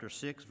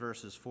6,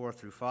 verses 4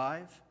 through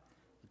 5,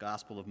 the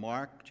Gospel of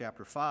Mark,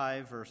 chapter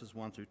 5, verses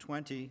 1 through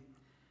 20,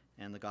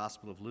 and the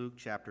Gospel of Luke,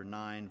 chapter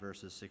 9,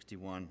 verses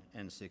 61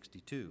 and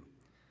 62.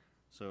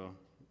 So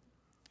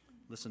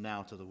listen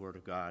now to the word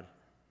of God.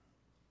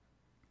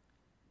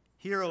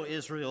 Hear, O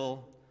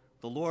Israel,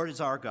 the Lord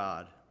is our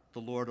God, the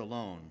Lord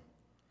alone.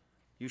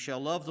 You shall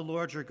love the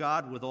Lord your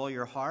God with all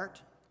your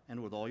heart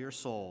and with all your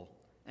soul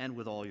and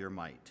with all your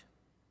might.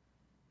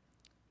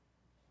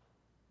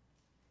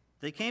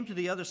 They came to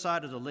the other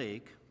side of the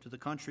lake, to the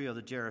country of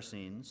the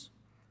Gerasenes.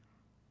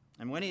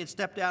 And when he had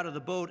stepped out of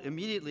the boat,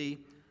 immediately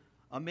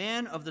a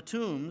man of the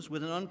tombs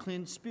with an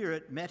unclean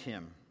spirit met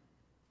him.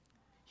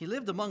 He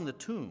lived among the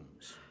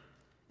tombs,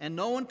 and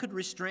no one could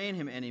restrain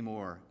him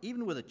anymore,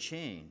 even with a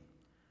chain,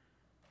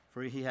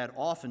 for he had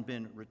often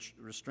been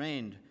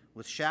restrained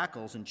with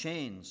shackles and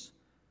chains.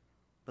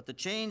 But the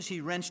chains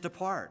he wrenched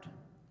apart,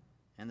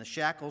 and the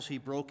shackles he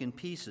broke in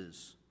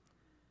pieces,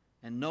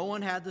 and no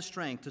one had the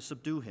strength to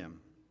subdue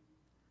him.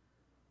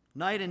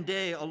 Night and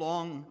day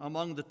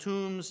among the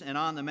tombs and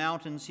on the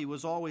mountains, he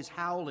was always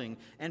howling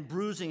and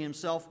bruising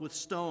himself with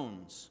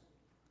stones.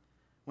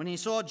 When he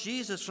saw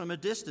Jesus from a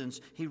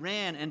distance, he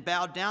ran and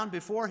bowed down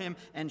before him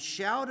and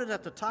shouted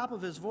at the top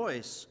of his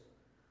voice,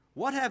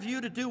 "What have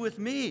you to do with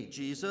me,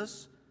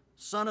 Jesus,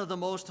 Son of the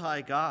Most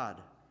High God?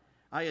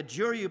 I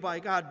adjure you by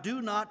God,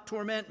 do not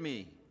torment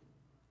me."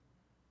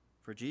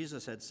 For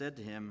Jesus had said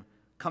to him,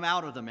 "Come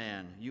out of the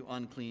man, you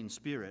unclean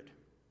spirit."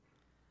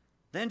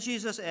 Then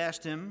Jesus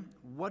asked him,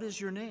 "What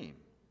is your name?"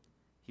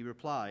 He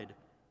replied,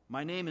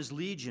 "My name is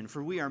Legion,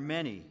 for we are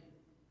many."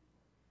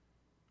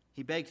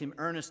 He begged him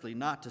earnestly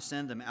not to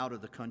send them out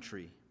of the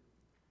country.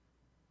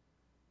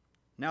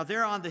 Now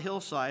there on the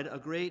hillside a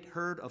great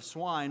herd of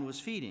swine was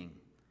feeding,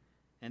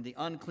 and the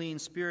unclean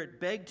spirit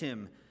begged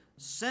him,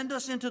 "Send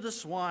us into the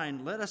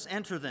swine, let us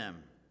enter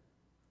them."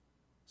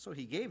 So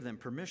he gave them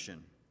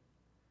permission.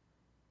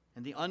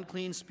 And the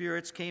unclean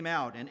spirits came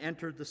out and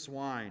entered the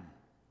swine.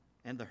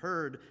 And the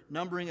herd,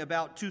 numbering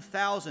about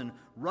 2,000,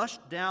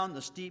 rushed down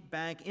the steep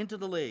bank into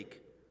the lake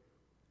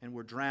and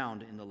were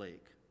drowned in the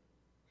lake.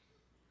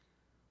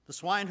 The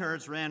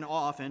swineherds ran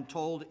off and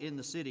told in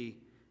the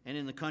city and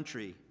in the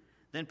country.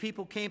 Then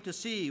people came to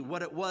see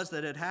what it was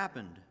that had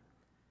happened.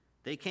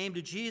 They came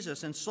to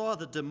Jesus and saw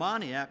the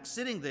demoniac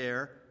sitting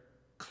there,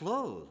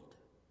 clothed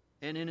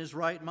and in his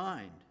right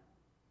mind,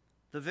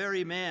 the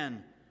very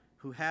man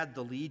who had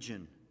the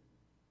legion,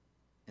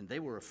 and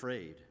they were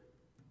afraid.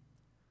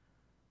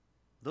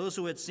 Those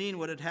who had seen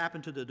what had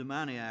happened to the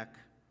demoniac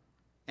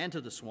and to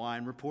the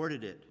swine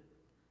reported it.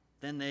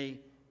 Then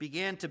they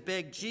began to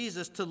beg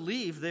Jesus to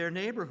leave their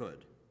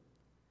neighborhood.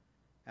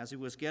 As he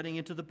was getting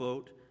into the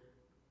boat,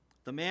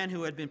 the man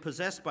who had been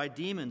possessed by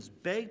demons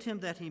begged him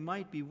that he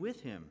might be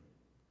with him.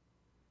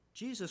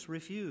 Jesus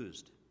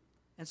refused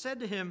and said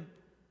to him,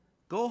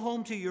 "Go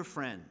home to your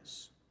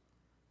friends.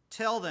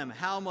 Tell them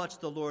how much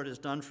the Lord has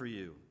done for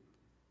you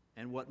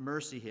and what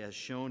mercy he has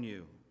shown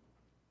you."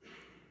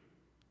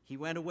 He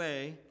went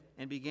away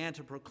and began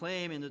to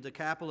proclaim in the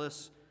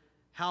Decapolis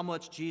how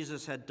much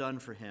Jesus had done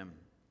for him,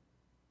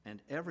 and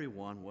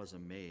everyone was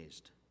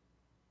amazed.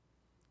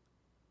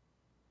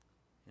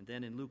 And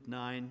then in Luke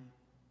 9,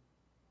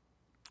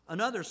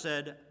 another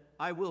said,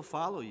 "I will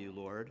follow you,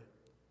 Lord,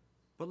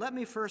 but let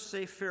me first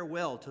say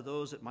farewell to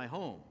those at my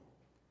home."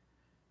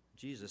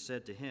 Jesus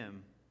said to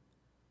him,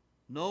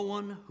 "No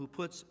one who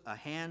puts a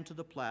hand to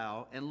the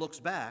plow and looks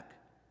back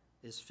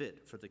is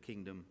fit for the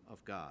kingdom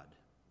of God."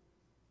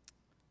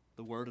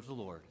 The word of the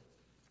Lord.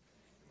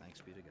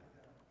 Thanks be to God.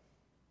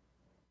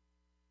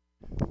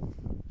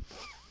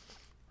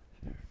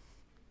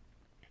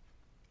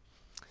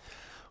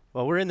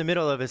 Well, we're in the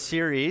middle of a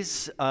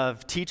series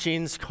of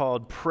teachings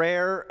called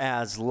Prayer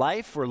as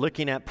Life. We're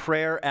looking at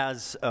prayer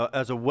as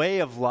a way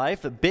of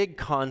life, a big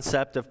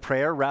concept of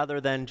prayer,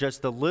 rather than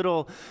just the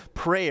little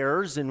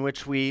prayers in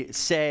which we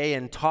say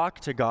and talk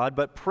to God,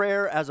 but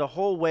prayer as a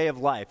whole way of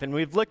life. And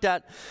we've looked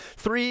at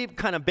three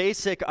kind of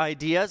basic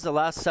ideas the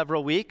last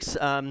several weeks.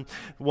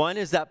 One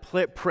is that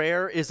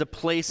prayer is a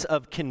place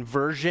of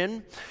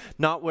conversion,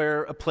 not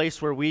a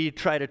place where we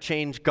try to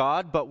change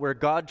God, but where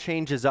God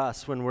changes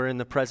us when we're in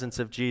the presence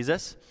of Jesus.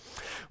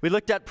 We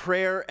looked at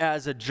prayer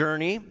as a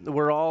journey.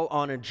 We're all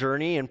on a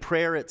journey, and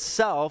prayer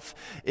itself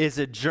is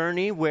a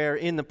journey where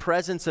in the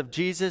presence of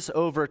Jesus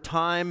over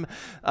time,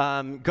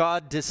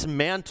 God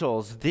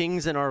dismantles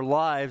things in our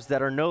lives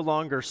that are no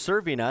longer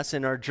serving us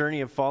in our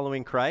journey of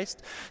following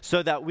Christ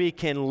so that we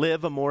can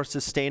live a more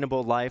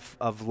sustainable life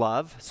of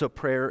love. So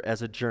prayer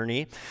as a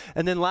journey.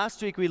 And then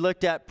last week we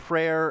looked at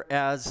prayer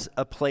as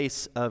a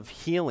place of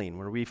healing,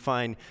 where we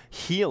find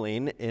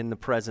healing in the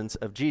presence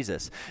of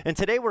Jesus. And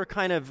today we're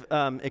kind of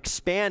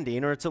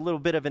expanding, or it's a little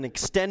bit of an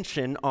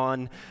extension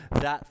on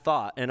that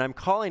thought, and I'm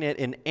calling it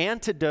an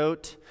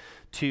antidote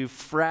to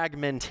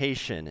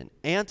fragmentation, an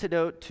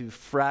antidote to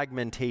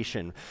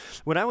fragmentation.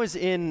 When I was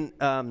in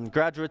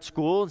graduate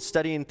school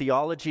studying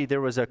theology,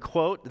 there was a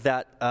quote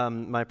that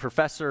my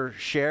professor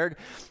shared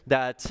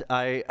that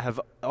I have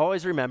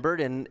always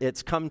remembered, and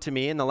it's come to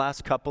me in the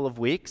last couple of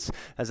weeks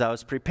as I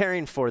was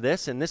preparing for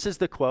this, and this is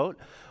the quote: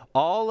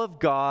 "All of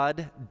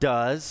God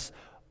does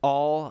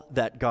all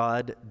that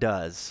God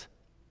does."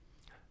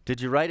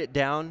 Did you write it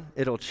down?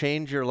 It'll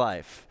change your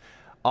life.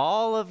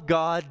 All of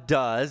God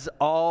does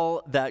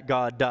all that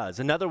God does.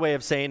 Another way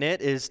of saying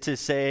it is to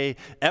say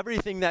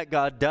everything that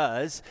God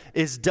does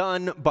is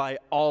done by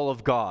all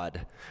of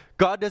God.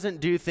 God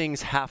doesn't do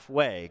things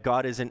halfway.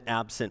 God isn't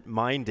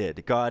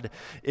absent-minded. God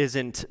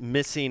isn't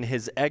missing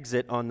his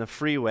exit on the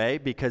freeway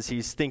because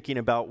he's thinking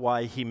about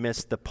why he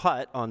missed the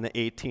putt on the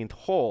 18th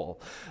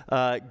hole.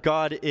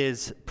 God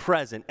is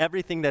present.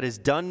 Everything that is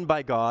done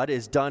by God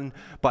is done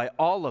by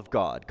all of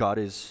God. God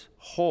is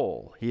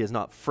whole. He is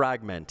not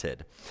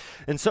fragmented.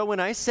 And so when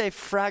I say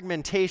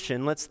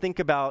fragmentation, let's think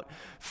about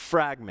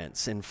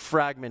fragments and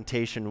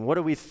fragmentation. What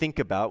do we think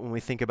about when we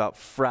think about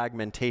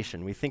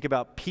fragmentation? We think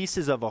about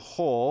pieces of a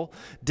whole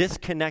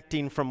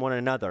disconnecting from one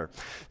another.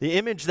 The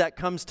image that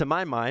comes to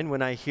my mind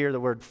when I hear the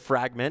word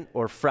fragment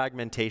or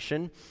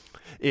fragmentation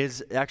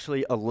is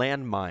actually a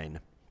landmine.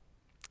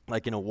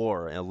 Like in a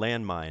war, a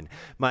landmine.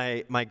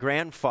 My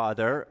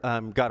grandfather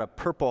got a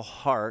Purple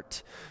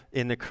Heart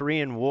in the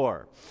Korean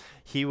War.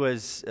 He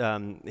was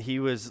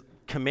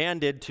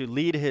commanded to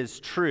lead his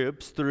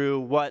troops through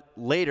what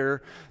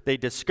later they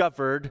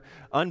discovered,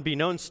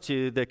 unbeknownst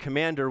to the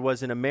commander,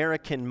 was an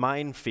American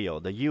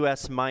minefield, a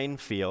U.S.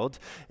 minefield,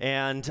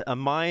 and a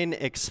mine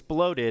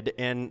exploded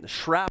and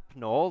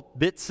shrapnel,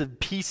 bits and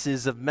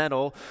pieces of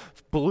metal,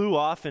 blew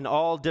off in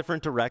all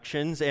different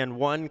directions, and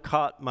one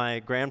caught my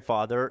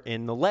grandfather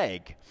in the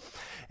leg.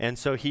 And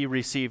so he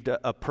received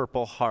a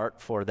Purple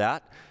Heart for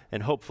that,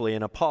 and hopefully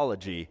an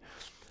apology.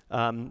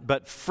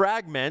 But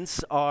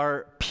fragments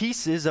are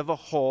pieces of a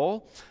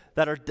whole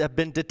that have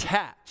been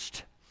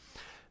detached.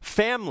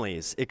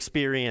 Families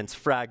experience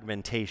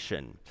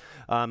fragmentation.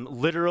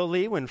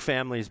 Literally, when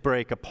families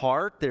break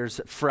apart, there's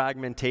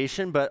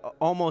fragmentation, but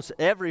almost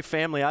every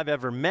family I've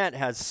ever met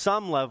has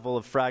some level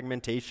of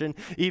fragmentation,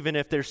 even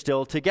if they're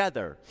still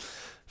together.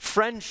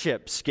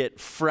 Friendships get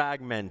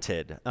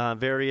fragmented.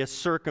 Various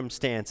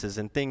circumstances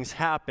and things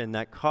happen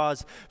that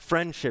cause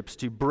friendships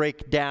to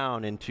break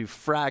down and to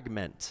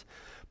fragment.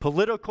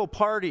 Political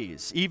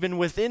parties, even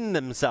within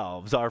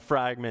themselves, are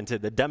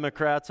fragmented. The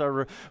Democrats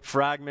are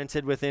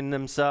fragmented within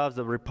themselves.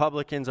 The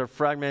Republicans are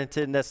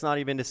fragmented, and that's not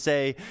even to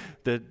say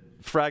the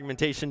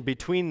fragmentation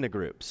between the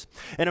groups.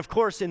 And of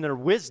course, in their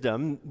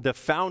wisdom, the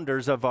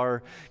founders of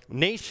our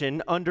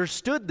nation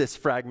understood this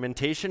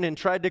fragmentation and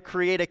tried to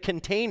create a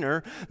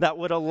container that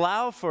would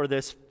allow for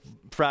this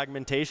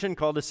fragmentation,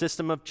 called a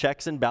system of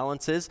checks and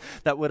balances,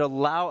 that would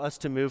allow us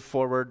to move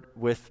forward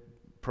with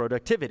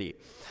productivity.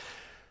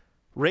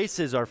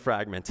 Races are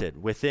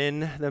fragmented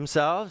within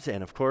themselves,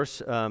 and of course,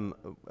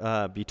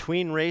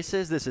 between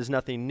races. This is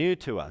nothing new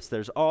to us.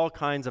 There's all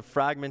kinds of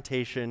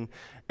fragmentation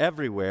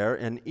everywhere,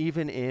 and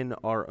even in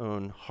our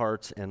own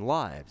hearts and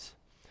lives.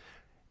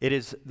 It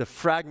is the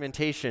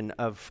fragmentation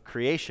of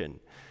creation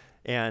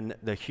and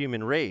the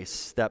human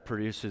race that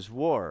produces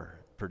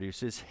war,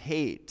 produces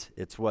hate.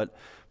 It's what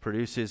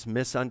produces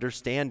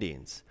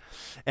misunderstandings.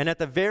 And at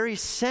the very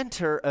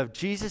center of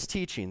Jesus'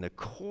 teaching, the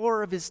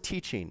core of his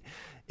teaching,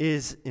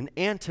 is an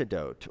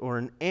antidote or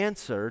an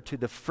answer to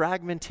the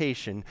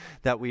fragmentation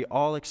that we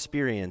all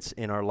experience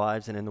in our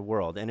lives and in the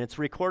world. And it's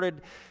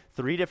recorded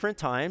 3 different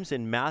times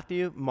in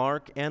Matthew,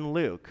 Mark, and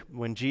Luke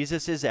when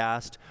Jesus is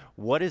asked,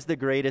 what is the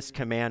greatest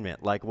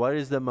commandment? Like, what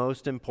is the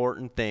most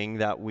important thing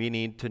that we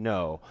need to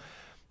know?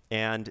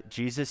 And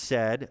Jesus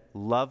said,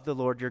 love the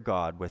Lord your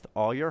God with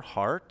all your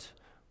heart,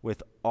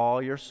 with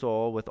all your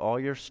soul, with all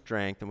your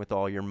strength, and with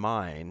all your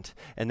mind.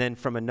 And then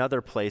from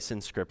another place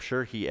in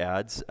Scripture, he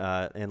adds,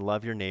 and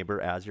love your neighbor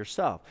as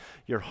yourself.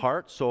 Your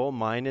heart, soul,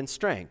 mind, and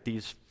strength.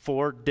 These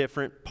 4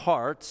 different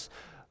parts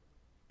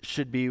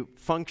should be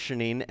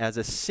functioning as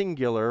a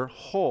singular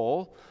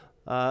whole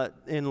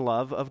in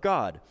love of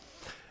God.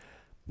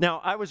 Now,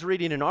 I was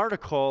reading an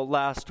article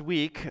last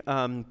week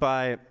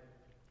by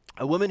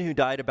a woman who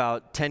died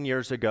about 10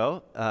 years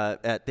ago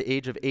at the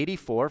age of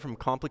 84 from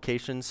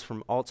complications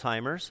from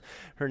Alzheimer's.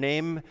 Her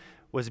name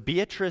was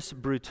Beatrice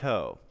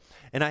Brutto.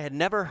 And I had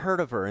never heard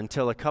of her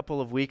until a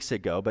couple of weeks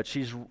ago, but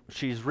she's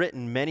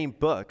written many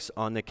books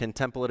on the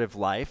contemplative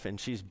life, and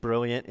she's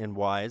brilliant and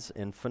wise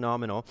and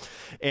phenomenal.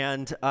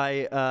 And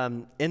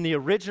in the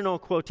original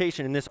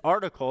quotation in this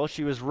article,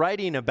 she was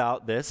writing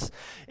about this,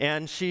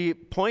 and she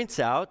points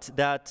out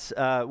that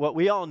what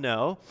we all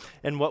know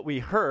and what we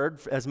heard,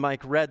 as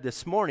Mike read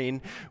this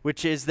morning,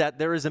 which is that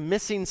there is a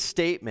missing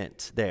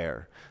statement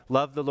there.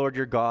 Love the Lord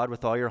your God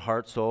with all your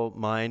heart, soul,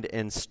 mind,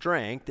 and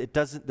strength.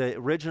 The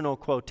original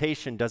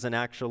quotation doesn't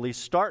actually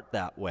start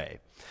that way.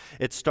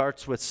 It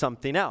starts with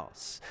something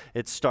else.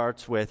 It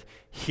starts with,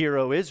 Hear,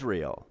 O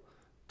Israel,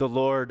 the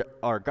Lord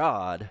our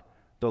God,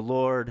 the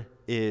Lord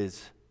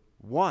is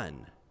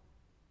one.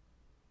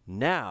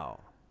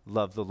 Now,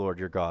 love the Lord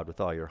your God with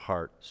all your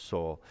heart,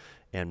 soul,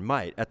 and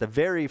might. At the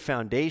very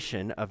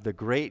foundation of the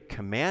great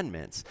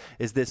commandments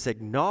is this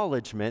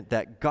acknowledgement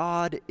that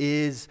God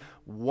is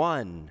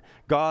one.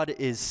 God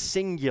is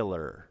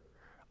singular.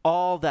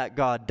 All that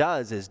God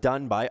does is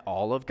done by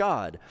all of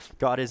God.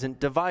 God isn't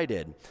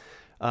divided.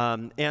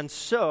 And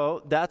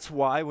so that's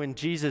why when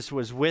Jesus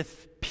was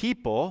with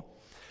people,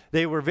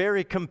 they were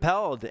very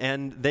compelled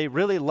and they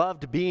really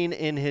loved being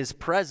in his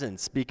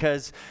presence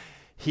because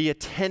he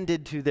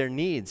attended to their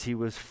needs. He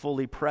was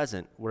fully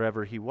present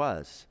wherever he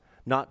was,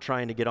 not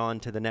trying to get on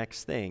to the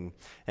next thing,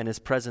 and his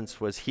presence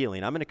was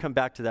healing. I'm going to come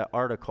back to that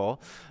article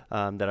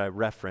that I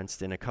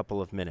referenced in a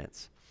couple of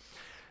minutes.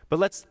 But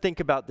let's think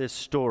about this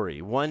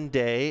story. One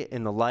day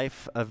in the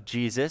life of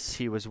Jesus,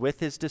 he was with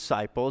his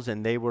disciples,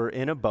 and they were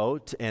in a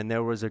boat, and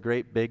there was a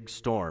great big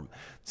storm.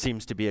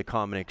 Seems to be a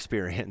common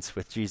experience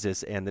with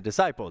Jesus and the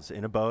disciples,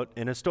 in a boat,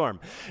 in a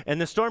storm.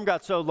 And the storm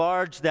got so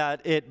large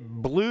that it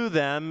blew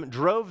them,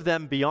 drove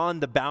them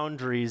beyond the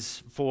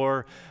boundaries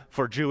for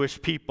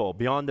Jewish people,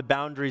 beyond the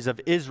boundaries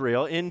of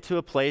Israel, into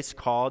a place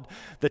called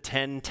the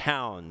 10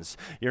 Towns.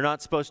 You're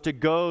not supposed to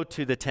go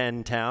to the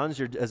 10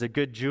 Towns as a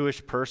good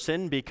Jewish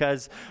person,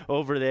 because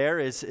over there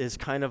is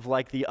kind of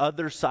like the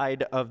other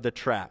side of the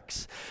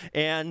tracks.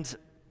 And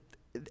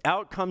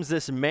out comes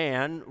this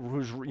man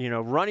who's,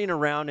 running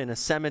around in a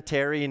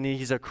cemetery, and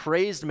he's a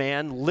crazed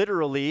man,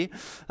 literally.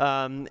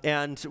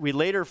 And we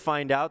later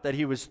find out that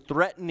he was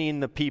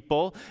threatening the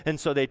people, and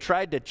so they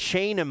tried to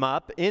chain him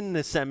up in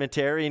the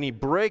cemetery, and he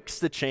breaks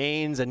the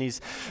chains, and he's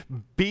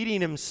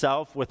beating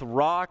himself with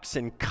rocks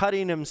and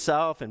cutting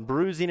himself and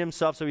bruising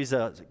himself. So he's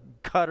a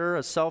cutter,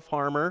 a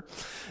self-harmer,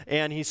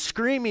 and he's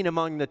screaming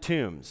among the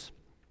tombs.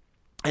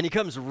 And he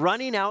comes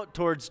running out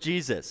towards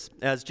Jesus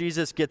as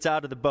Jesus gets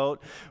out of the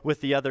boat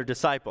with the other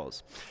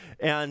disciples.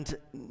 And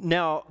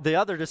now the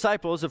other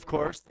disciples, of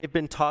course, they've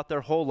been taught their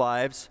whole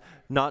lives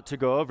not to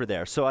go over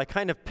there. So I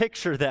kind of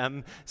picture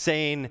them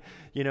saying,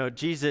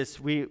 Jesus,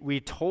 we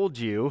told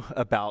you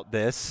about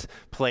this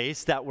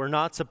place, that we're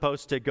not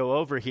supposed to go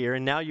over here,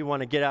 and now you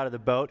want to get out of the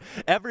boat.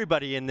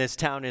 Everybody in this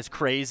town is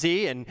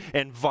crazy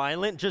and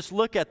violent. Just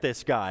look at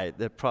this guy,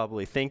 they're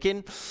probably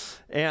thinking.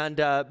 And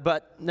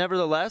but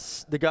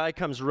nevertheless, the guy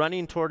comes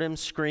running toward him,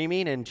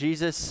 screaming, and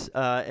Jesus,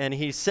 and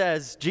he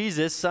says,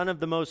 Jesus, Son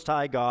of the Most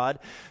High God,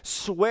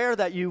 swear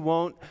that you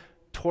won't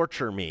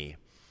torture me.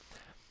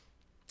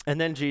 And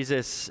then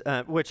Jesus,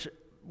 which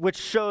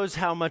shows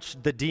how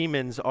much the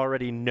demons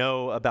already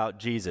know about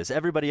Jesus.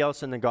 Everybody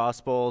else in the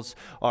Gospels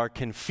are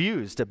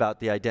confused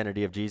about the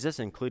identity of Jesus,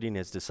 including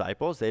his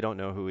disciples. They don't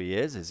know who he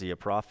is. Is he a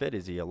prophet?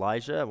 Is he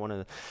Elijah?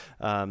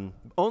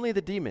 Only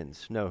the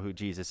demons know who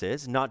Jesus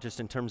is, not just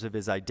in terms of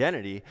his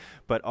identity,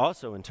 but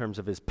also in terms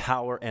of his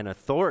power and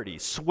authority.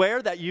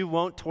 Swear that you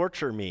won't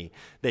torture me,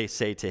 they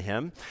say to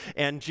him.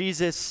 And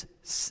Jesus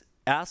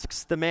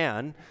asks the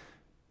man,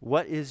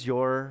 what is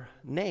your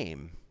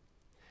name?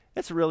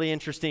 It's a really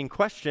interesting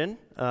question.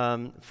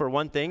 For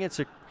one thing,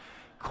 it's a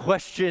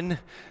question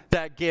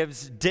that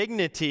gives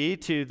dignity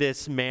to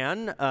this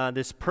man,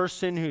 this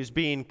person who's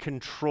being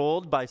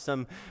controlled by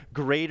some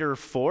greater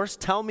force.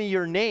 Tell me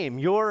your name.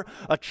 You're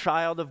a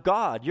child of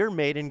God. You're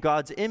made in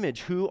God's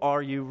image. Who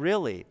are you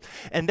really?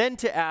 And then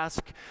to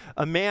ask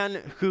a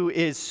man who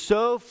is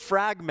so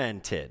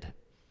fragmented,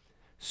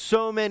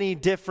 so many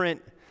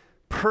different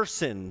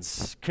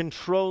persons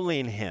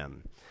controlling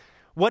him,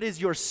 what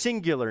is your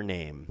singular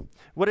name?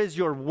 What is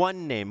your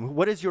one name?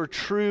 What is your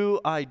true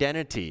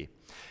identity?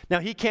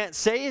 Now, he can't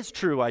say his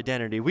true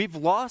identity. We've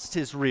lost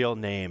his real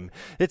name.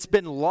 It's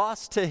been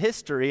lost to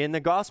history, and the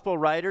gospel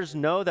writers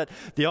know that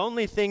the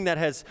only thing that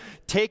has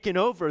taken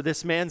over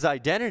this man's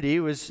identity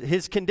was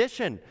his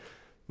condition.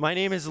 My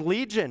name is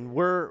Legion.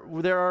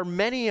 There are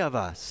many of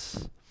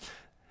us.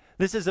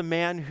 This is a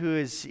man who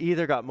has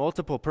either got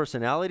multiple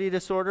personality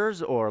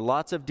disorders or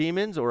lots of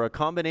demons or a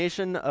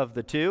combination of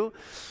the two.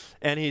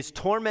 And he's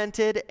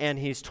tormented and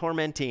he's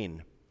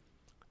tormenting.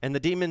 And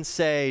the demons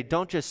say,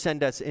 don't just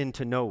send us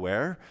into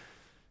nowhere.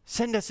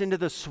 Send us into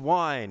the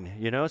swine,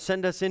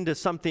 send us into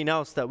something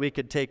else that we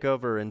could take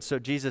over. And so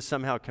Jesus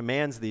somehow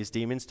commands these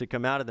demons to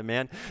come out of the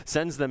man,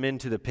 sends them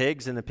into the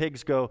pigs, and the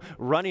pigs go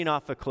running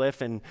off a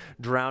cliff and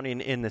drowning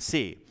in the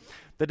sea.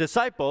 The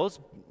disciples,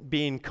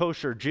 being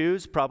kosher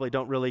Jews, probably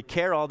don't really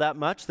care all that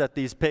much that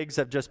these pigs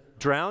have just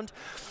drowned.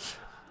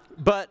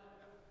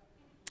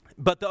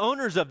 But the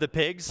owners of the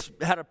pigs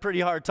had a pretty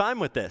hard time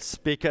with this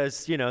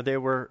because, they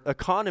were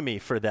economy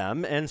for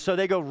them. And so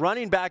they go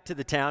running back to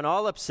the town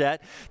all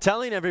upset,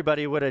 telling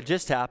everybody what had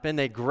just happened.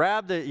 They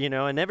grab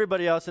and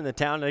everybody else in the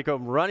town, they go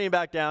running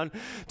back down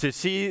to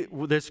see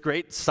this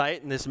great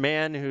sight and this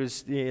man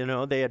who's,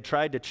 they had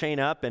tried to chain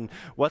up and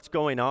what's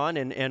going on.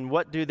 And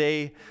what do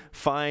they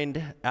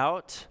find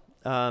out?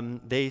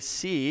 They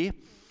see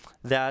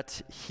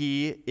that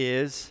he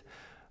is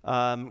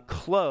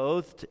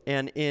clothed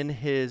and in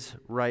his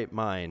right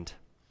mind.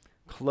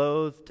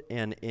 Clothed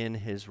and in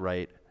his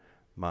right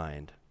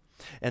mind.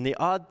 And the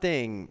odd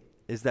thing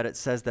is that it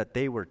says that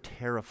they were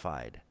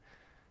terrified.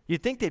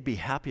 You'd think they'd be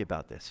happy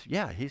about this.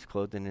 Yeah, he's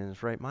clothed in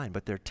his right mind,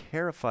 but they're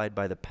terrified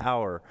by the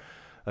power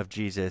of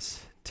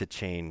Jesus to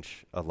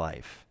change a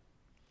life.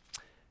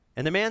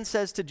 And the man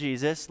says to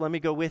Jesus, let me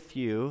go with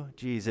you,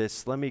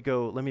 Jesus. Let me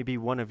be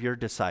one of your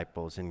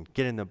disciples and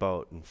get in the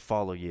boat and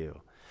follow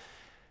you.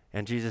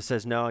 And Jesus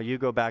says, no, you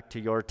go back to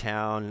your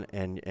town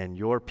and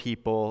your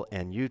people,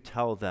 and you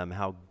tell them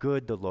how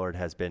good the Lord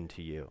has been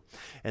to you.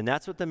 And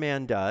that's what the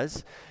man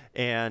does,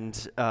 and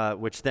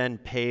which then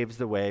paves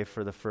the way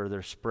for the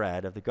further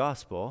spread of the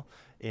gospel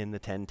in the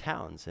 10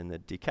 towns in the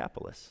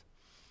Decapolis.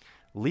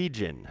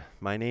 Legion.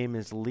 My name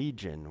is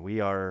Legion.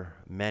 We are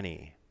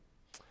many.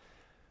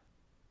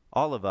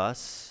 All of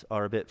us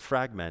are a bit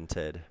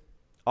fragmented.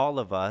 All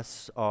of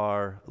us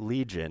are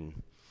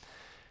legion.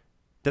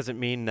 Doesn't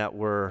mean that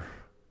we're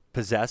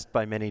possessed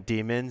by many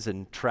demons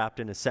and trapped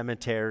in a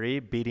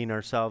cemetery, beating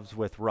ourselves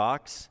with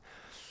rocks.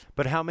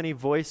 But how many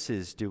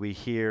voices do we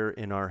hear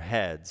in our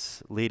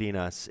heads, leading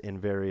us in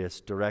various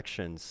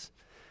directions?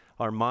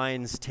 Our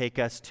minds take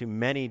us to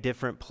many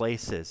different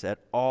places at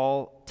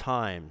all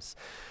times.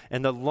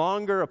 And the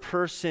longer a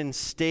person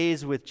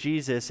stays with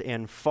Jesus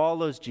and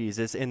follows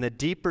Jesus, and the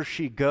deeper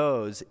she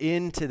goes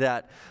into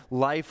that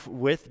life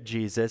with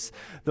Jesus,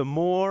 the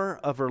more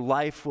of her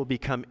life will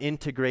become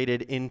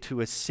integrated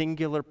into a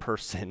singular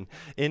person,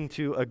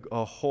 into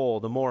a whole,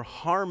 the more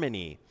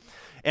harmony.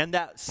 And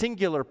that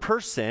singular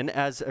person,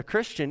 as a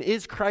Christian,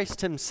 is Christ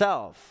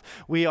himself.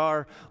 We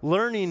are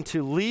learning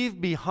to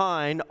leave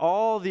behind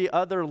all the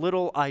other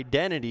little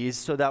identities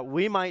so that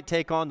we might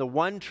take on the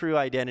one true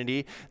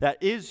identity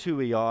that is who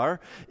we are,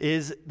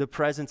 is the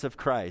presence of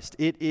Christ.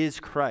 It is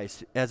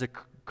Christ. As a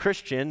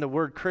Christian, the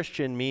word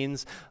Christian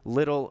means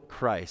little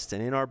Christ.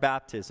 And in our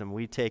baptism,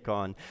 we take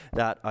on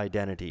that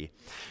identity.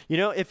 You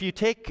know, if you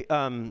take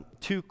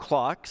two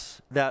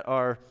clocks that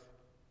are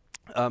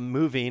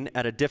moving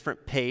at a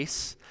different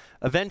pace,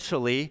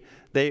 eventually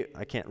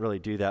I can't really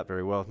do that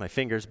very well with my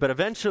fingers, but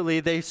eventually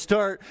they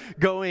start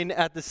going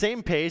at the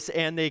same pace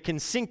and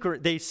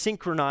they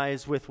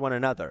synchronize with one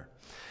another.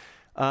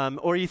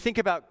 Or you think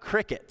about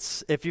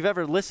crickets. If you've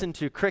ever listened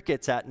to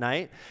crickets at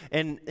night,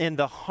 and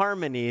the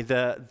harmony,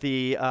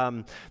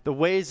 the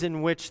ways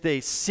in which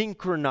they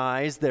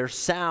synchronize their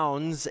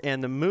sounds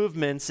and the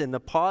movements and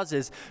the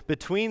pauses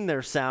between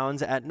their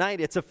sounds at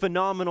night, it's a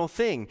phenomenal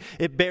thing.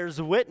 It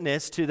bears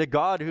witness to the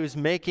God who's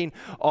making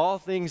all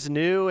things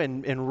new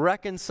and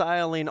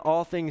reconciling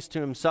all things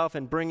to himself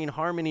and bringing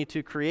harmony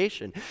to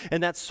creation.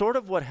 And that's sort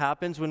of what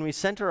happens when we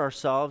center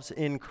ourselves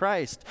in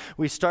Christ.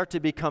 We start to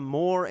become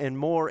more and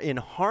more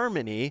in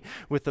harmony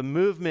with the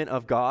movement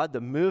of God, the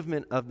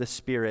movement of the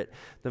Spirit,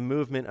 the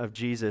movement of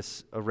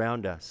Jesus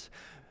around us.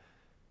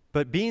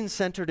 But being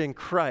centered in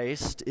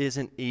Christ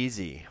isn't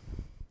easy.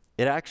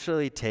 It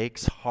actually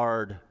takes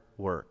hard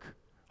work.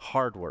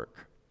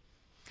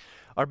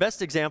 Our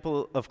best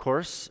example, of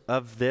course,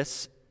 of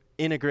this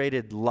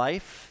integrated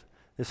life,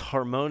 this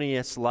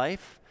harmonious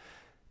life,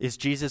 is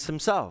Jesus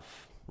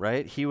himself.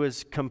 Right? He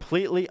was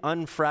completely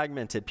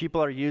unfragmented.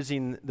 People are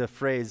using the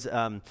phrase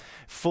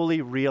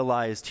fully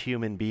realized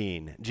human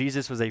being.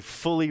 Jesus was a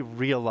fully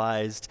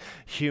realized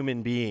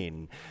human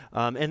being.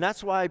 And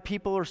that's why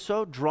people are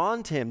so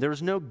drawn to him. There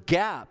was no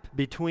gap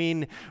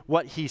between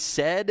what he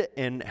said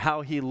and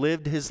how he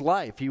lived his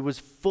life. He was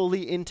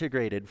fully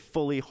integrated,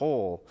 fully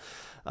whole.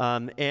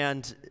 So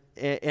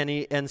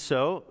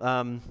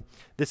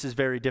this is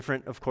very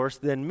different, of course,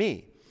 than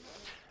me.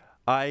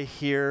 I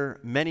hear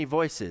many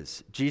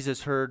voices.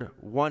 Jesus heard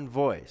one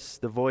voice,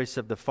 the voice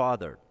of the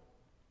Father.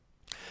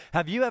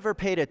 Have you ever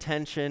paid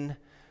attention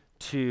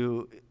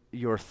to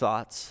your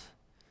thoughts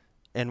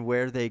and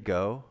where they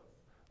go,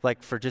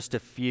 like for just a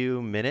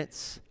few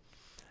minutes?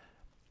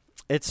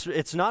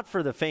 It's not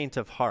for the faint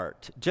of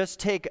heart. Just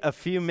take a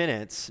few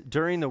minutes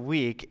during the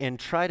week and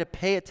try to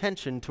pay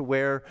attention to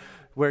where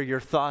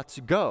your thoughts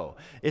go.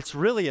 It's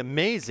really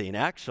amazing,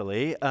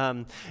 actually.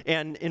 And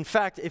in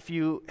fact, if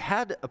you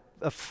had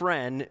a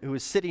friend who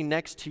was sitting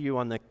next to you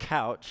on the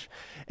couch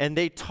and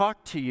they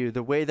talked to you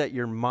the way that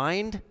your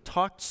mind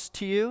talks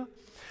to you,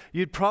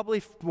 you'd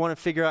probably want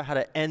to figure out how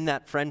to end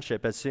that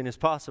friendship as soon as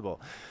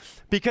possible,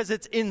 because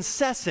it's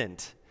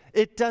incessant.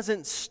 It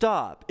doesn't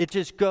stop. It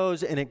just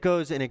goes and it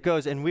goes and it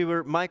goes. And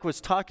Mike was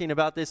talking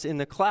about this in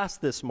the class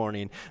this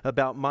morning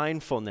about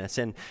mindfulness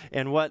and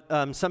what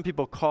some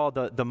people call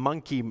the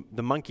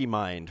monkey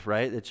mind,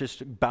 right? It's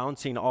just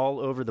bouncing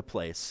all over the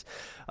place.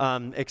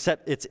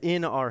 Except it's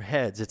in our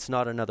heads. It's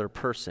not another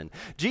person.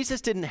 Jesus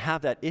didn't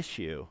have that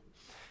issue.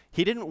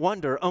 He didn't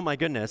wonder, oh my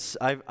goodness,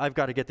 I've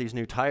got to get these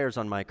new tires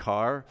on my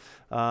car.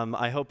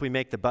 I hope we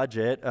make the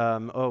budget.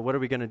 What are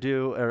we going to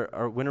do?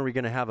 Or when are we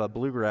going to have a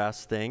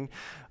bluegrass thing?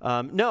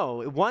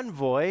 No, one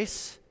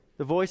voice,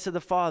 the voice of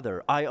the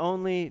Father. I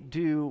only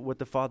do what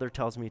the Father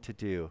tells me to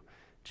do,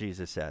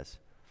 Jesus says.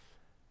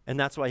 And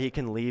that's why he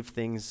can leave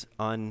things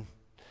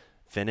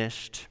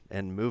unfinished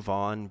and move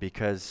on,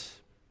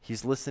 because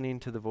he's listening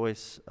to the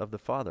voice of the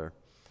Father.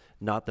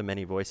 not the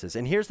many voices.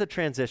 And here's the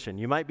transition.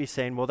 You might be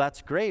saying, well,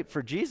 that's great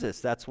for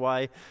Jesus. That's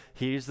why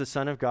he's the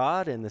Son of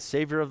God and the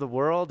Savior of the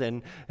world,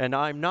 and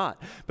I'm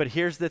not. But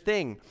here's the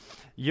thing.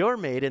 You're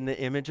made in the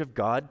image of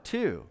God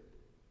too.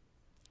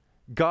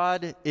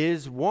 God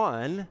is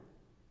one.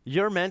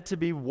 You're meant to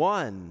be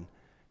one.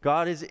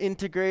 God is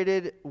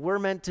integrated. We're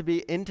meant to be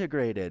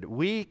integrated.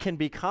 We can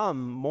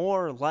become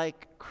more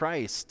like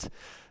Christ.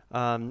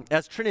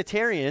 As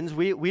Trinitarians,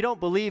 we don't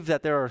believe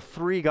that there are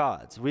three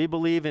gods. We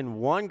believe in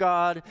one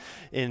God,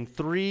 in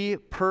three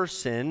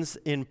persons,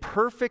 in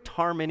perfect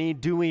harmony,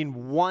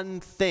 doing one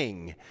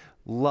thing,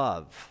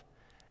 love,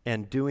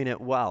 and doing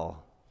it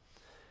well.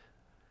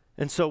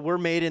 And so we're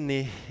made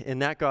in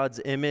that God's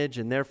image,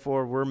 and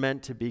therefore we're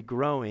meant to be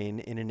growing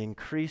in an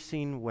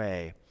increasing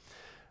way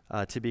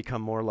to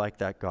become more like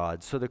that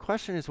God. So the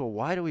question is, well,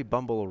 why do we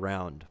bumble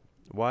around?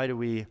 Why do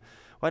we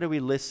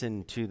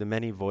listen to the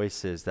many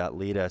voices that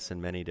lead us in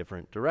many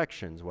different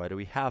directions? Why do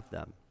we have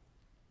them?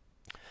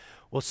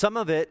 Well, some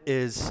of it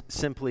is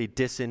simply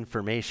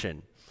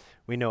disinformation.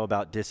 We know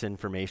about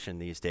disinformation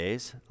these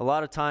days. A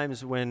lot of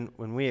times when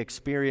we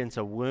experience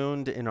a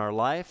wound in our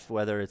life,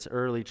 whether it's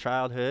early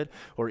childhood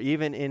or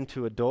even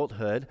into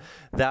adulthood,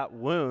 that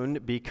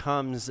wound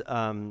becomes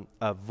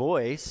a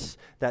voice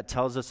that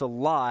tells us a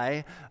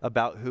lie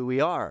about who we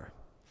are.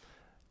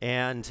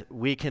 And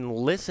we can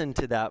listen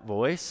to that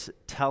voice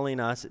telling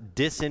us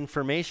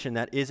disinformation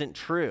that isn't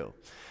true.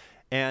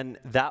 And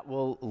that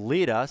will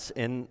lead us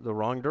in the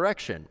wrong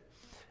direction.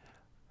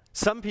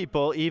 Some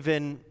people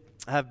even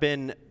have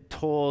been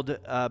told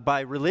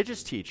by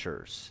religious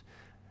teachers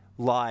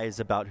lies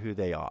about who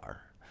they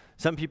are.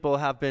 Some people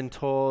have been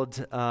told,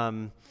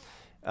 the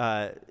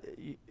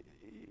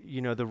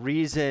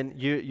reason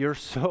you're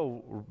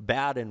so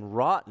bad and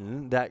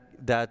rotten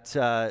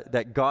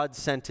that God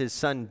sent his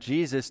son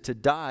Jesus to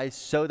die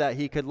so that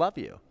he could love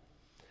you.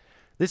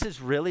 This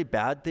is really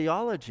bad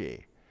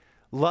theology.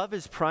 Love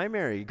is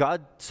primary.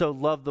 God so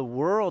loved the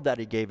world that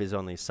he gave his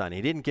only son.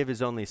 He didn't give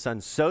his only son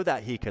so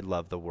that he could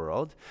love the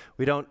world.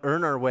 We don't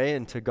earn our way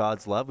into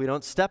God's love. We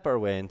don't step our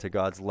way into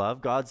God's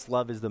love. God's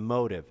love is the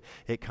motive.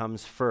 It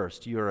comes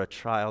first. You are a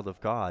child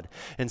of God.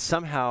 And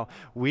somehow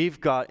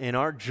we've got, in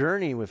our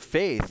journey with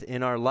faith,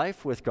 in our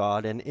life with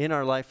God, and in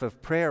our life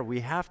of prayer, we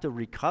have to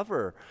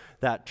recover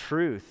that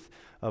truth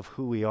of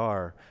who we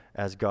are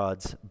as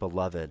God's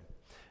beloved.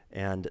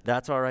 And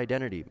that's our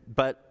identity.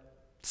 But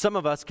some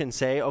of us can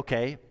say,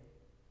 okay,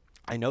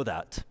 I know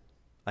that.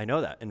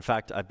 In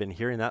fact, I've been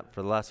hearing that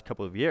for the last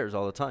couple of years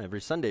all the time,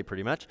 every Sunday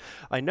pretty much.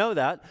 I know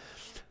that.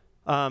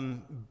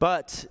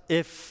 But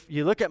if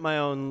you look at my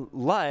own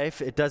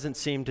life, it doesn't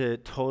seem to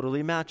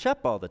totally match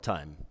up all the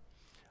time.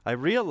 I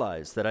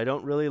realize that I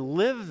don't really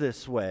live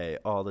this way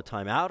all the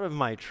time, out of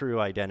my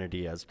true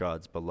identity as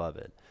God's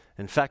beloved.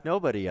 In fact,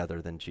 nobody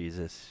other than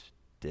Jesus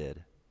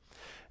did.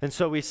 And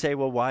so we say,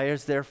 well, why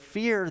is there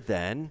fear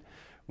then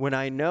when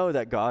I know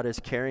that God is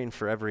caring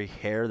for every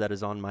hair that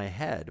is on my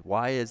head?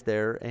 Why is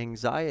there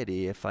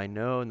anxiety if I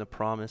know in the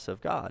promise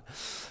of God?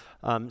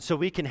 So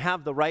we can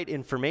have the right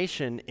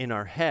information in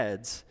our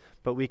heads,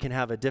 but we can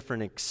have a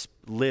different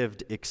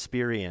lived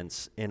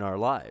experience in our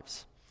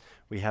lives.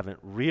 We haven't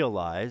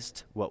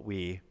realized what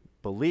we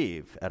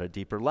believe at a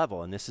deeper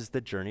level, and this is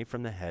the journey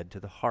from the head to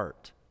the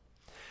heart.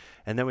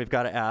 And then we've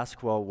got to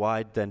ask, well,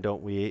 why then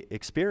don't we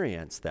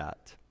experience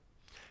that?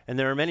 And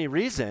there are many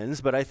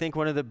reasons, but I think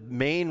one of the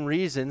main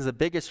reasons, the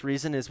biggest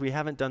reason, is we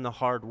haven't done the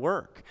hard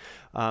work.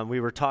 We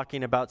were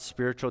talking about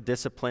spiritual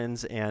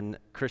disciplines and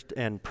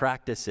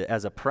practice it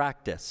as a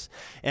practice.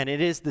 And it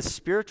is the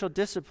spiritual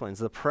disciplines,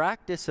 the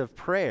practice of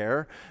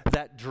prayer,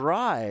 that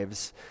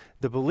drives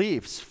the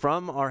beliefs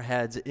from our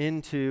heads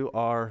into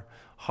our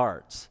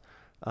hearts.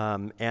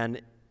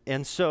 And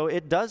so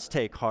it does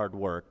take hard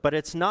work, but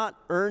it's not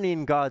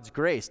earning God's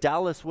grace.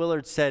 Dallas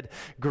Willard said,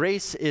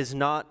 grace is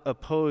not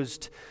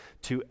opposed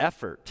to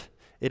effort.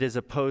 It is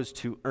opposed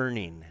to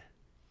earning.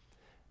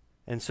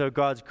 And so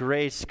God's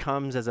grace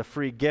comes as a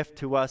free gift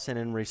to us, and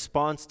in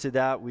response to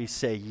that, we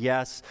say,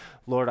 yes,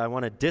 Lord, I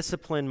want to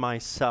discipline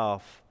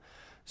myself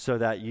so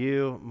that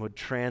you would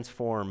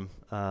transform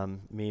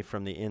me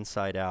from the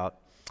inside out.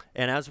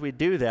 And as we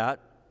do that,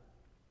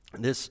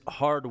 this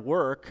hard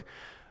work,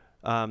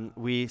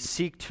 we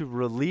seek to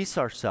release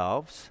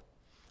ourselves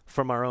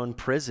from our own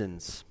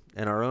prisons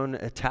and our own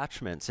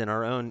attachments and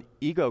our own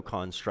ego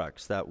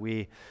constructs that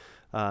we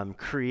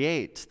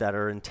create that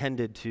are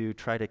intended to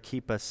try to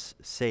keep us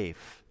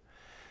safe.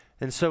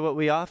 And so what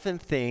we often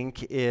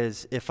think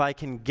is, if I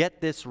can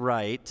get this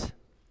right,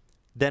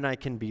 then I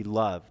can be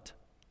loved.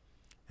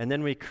 And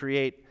then we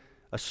create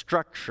a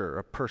structure,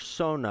 a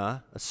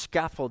persona, a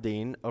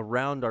scaffolding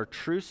around our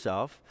true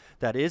self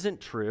that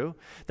isn't true,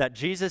 that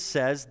Jesus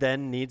says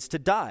then needs to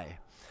die.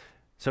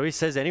 So he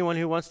says, anyone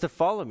who wants to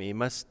follow me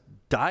must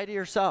die to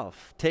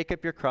yourself. Take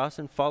up your cross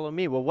and follow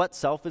me. Well, what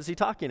self is he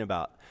talking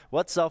about?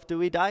 What self do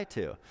we die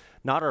to?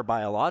 Not our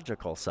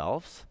biological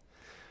selves,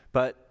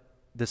 but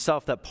the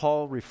self that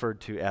Paul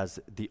referred to as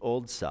the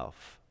old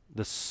self,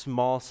 the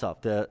small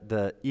self,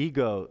 the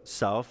ego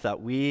self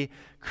that we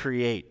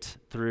create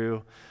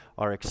through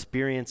our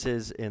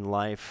experiences in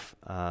life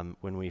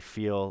when we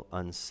feel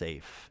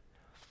unsafe.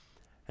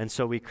 And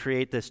so we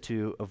create this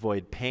to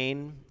avoid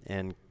pain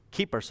and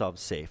keep ourselves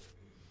safe.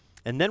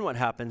 And then what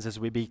happens is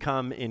we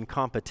become in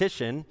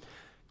competition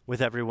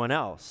with everyone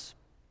else.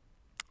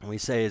 And we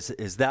say,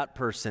 is that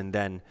person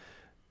then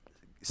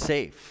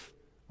safe,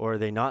 or are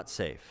they not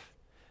safe?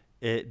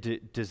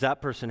 Does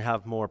that person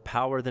have more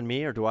power than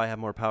me, or do I have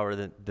more power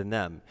than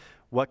them?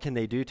 What can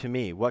they do to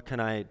me? What can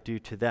I do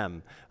to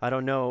them? I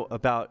don't know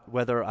about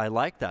whether I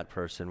like that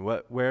person.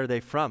 Where are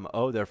they from?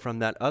 Oh, they're from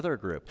that other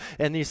group.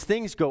 And these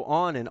things go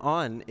on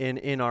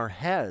in our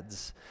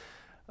heads.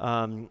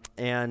 And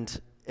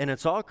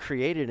it's all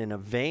created in a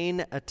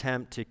vain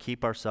attempt to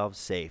keep ourselves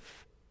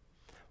safe.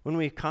 When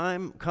we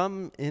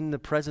come in the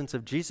presence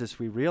of Jesus,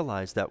 we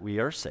realize that we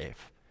are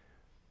safe,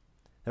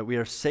 that we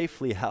are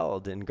safely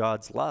held in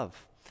God's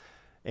love.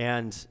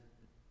 And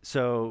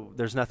so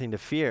there's nothing to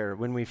fear.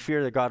 When we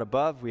fear the God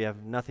above, we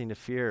have nothing to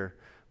fear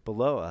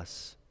below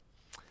us.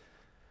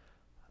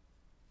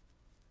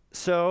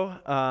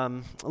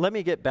 So let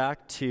me get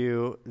back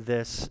to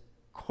this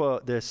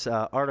quote, this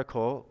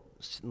article,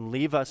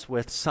 leave us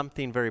with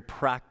something very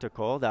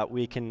practical that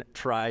we can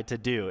try to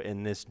do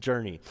in this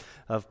journey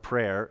of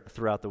prayer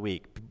throughout the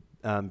week.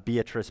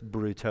 Beatrice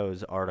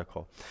Brutto's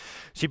article.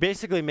 She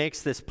basically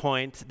makes this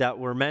point that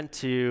we're meant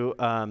to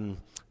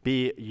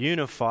be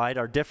unified.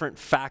 Our different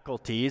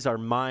faculties, our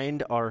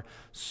mind, our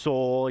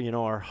soul,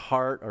 our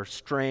heart, our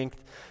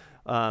strength,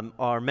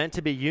 are meant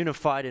to be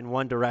unified in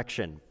one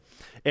direction.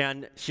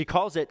 And she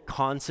calls it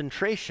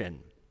concentration.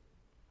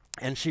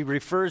 And she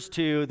refers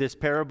to this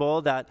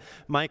parable that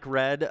Mike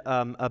read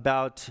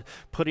about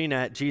putting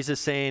at Jesus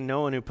saying,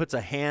 no one who puts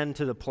a hand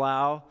to the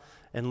plow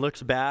and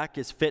looks back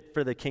is fit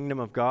for the kingdom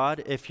of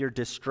God. If you're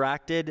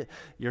distracted,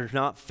 you're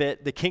not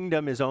fit. The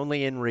kingdom is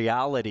only in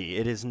reality.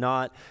 It is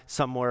not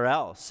somewhere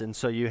else. And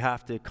so you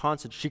have to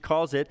concentrate. She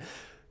calls it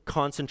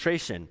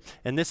concentration.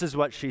 And this is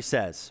what she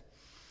says.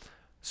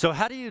 So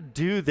how do you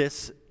do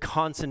this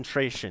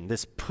concentration,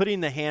 this putting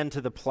the hand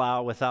to the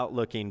plow without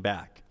looking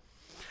back?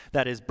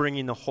 That is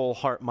bringing the whole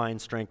heart,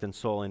 mind, strength, and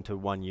soul into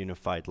one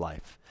unified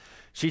life.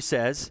 She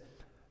says,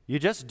 you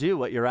just do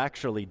what you're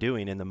actually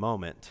doing in the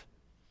moment.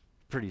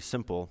 Pretty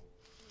simple.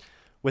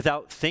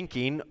 Without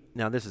thinking,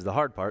 now this is the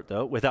hard part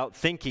though, without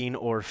thinking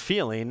or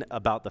feeling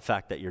about the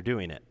fact that you're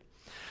doing it.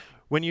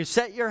 When you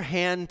set your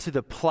hand to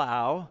the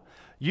plow,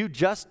 you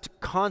just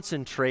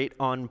concentrate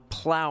on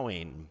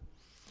plowing.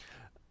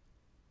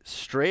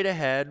 Straight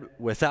ahead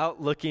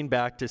without looking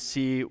back to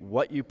see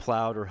what you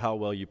plowed or how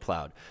well you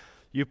plowed.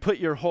 You put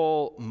your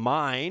whole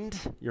mind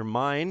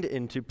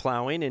into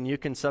plowing, and you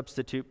can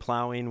substitute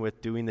plowing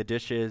with doing the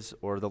dishes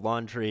or the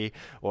laundry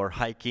or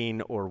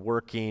hiking or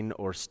working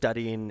or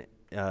studying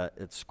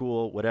at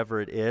school,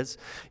 whatever it is.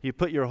 You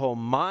put your whole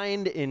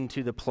mind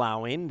into the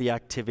plowing, the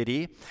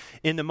activity,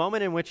 in the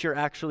moment in which you're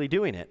actually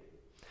doing it.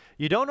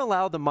 You don't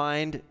allow the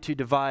mind to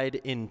divide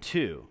in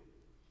two,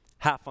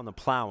 half on the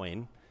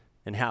plowing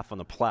and half on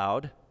the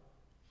plowed.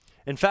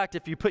 In fact,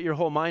 if you put your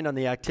whole mind on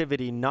the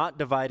activity, not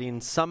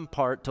dividing some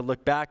part to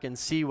look back and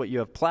see what you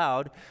have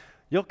plowed,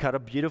 you'll cut a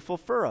beautiful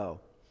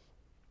furrow.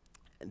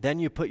 Then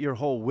you put your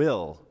whole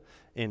will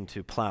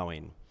into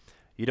plowing.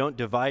 You don't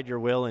divide your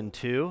will in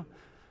two,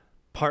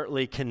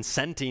 partly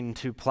consenting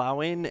to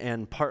plowing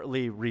and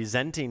partly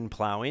resenting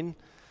plowing,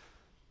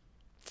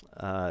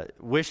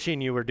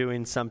 wishing you were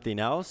doing something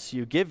else.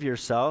 You give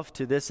yourself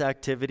to this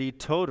activity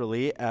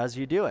totally as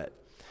you do it.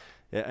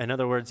 In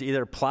other words,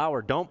 either plow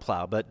or don't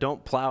plow, but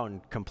don't plow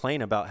and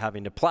complain about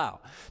having to plow.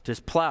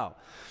 Just plow.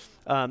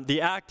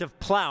 The act of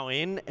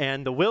plowing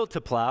and the will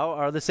to plow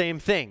are the same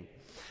thing.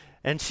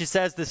 And she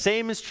says the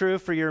same is true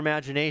for your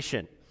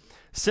imagination.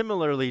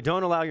 Similarly,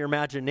 don't allow your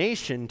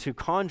imagination to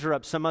conjure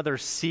up some other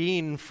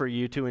scene for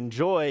you to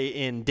enjoy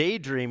in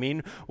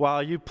daydreaming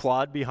while you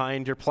plod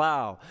behind your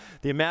plow.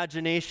 The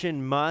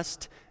imagination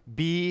must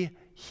be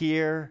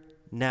here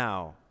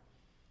now.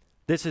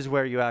 This is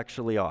where you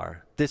actually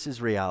are. This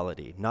is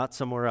reality, not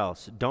somewhere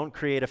else. Don't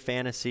create a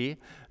fantasy.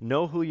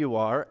 Know who you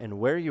are and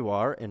where you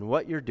are and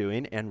what you're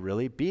doing and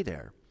really be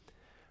there.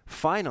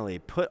 Finally,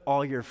 put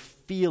all your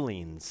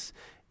feelings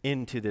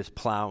into this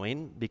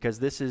plowing because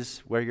this is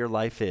where your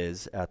life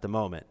is at the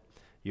moment.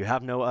 You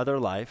have no other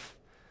life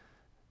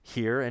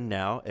here and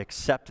now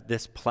except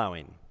this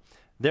plowing.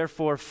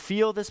 Therefore,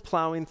 feel this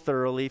plowing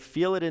thoroughly.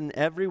 Feel it in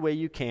every way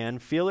you can.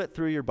 Feel it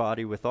through your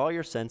body with all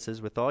your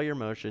senses, with all your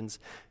emotions.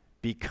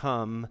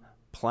 Become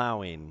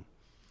plowing.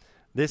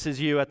 This is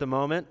you at the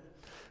moment.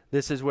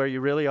 This is where you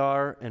really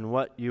are and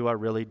what you are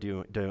really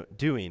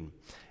doing.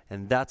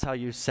 And that's how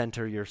you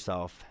center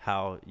yourself,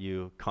 how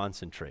you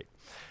concentrate.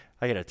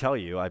 I got to tell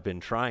you, I've been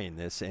trying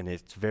this, and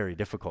it's very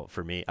difficult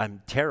for me.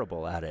 I'm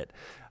terrible at it.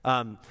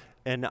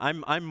 And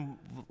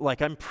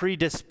I'm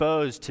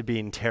predisposed to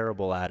being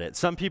terrible at it.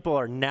 Some people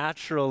are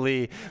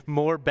naturally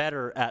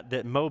better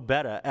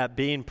at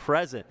being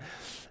present.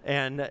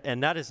 And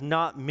that is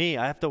not me.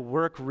 I have to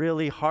work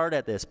really hard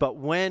at this. But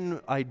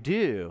when I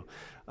do,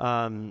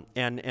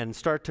 and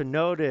start to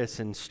notice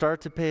and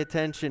start to pay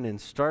attention and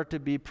start to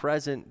be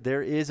present,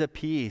 there is a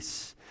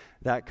peace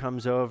that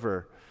comes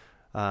over.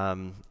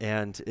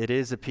 And it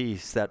is a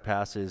peace that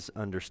passes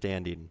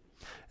understanding.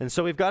 And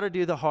so we've got to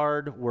do the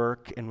hard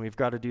work, and we've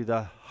got to do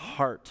the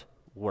heart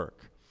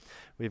work.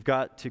 We've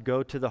got to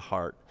go to the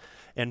heart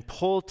and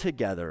pull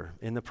together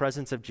in the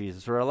presence of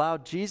Jesus, or allow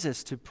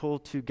Jesus to pull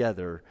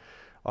together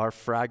our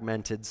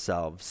fragmented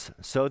selves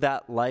so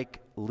that, like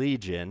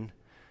Legion,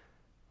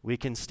 we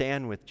can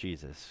stand with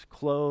Jesus,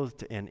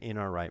 clothed and in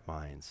our right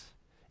minds,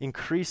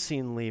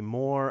 increasingly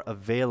more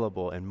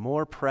available and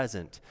more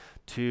present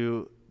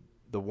to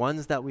the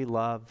ones that we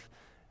love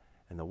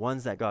and the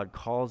ones that God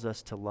calls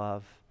us to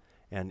love,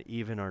 and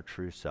even our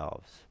true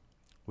selves.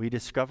 We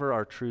discover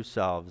our true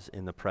selves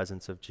in the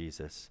presence of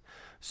Jesus.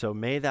 So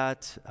may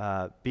that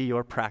be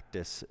your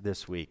practice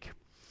this week.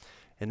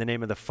 In the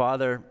name of the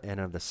Father, and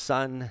of the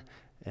Son,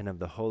 and of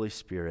the Holy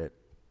Spirit.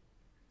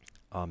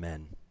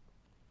 Amen.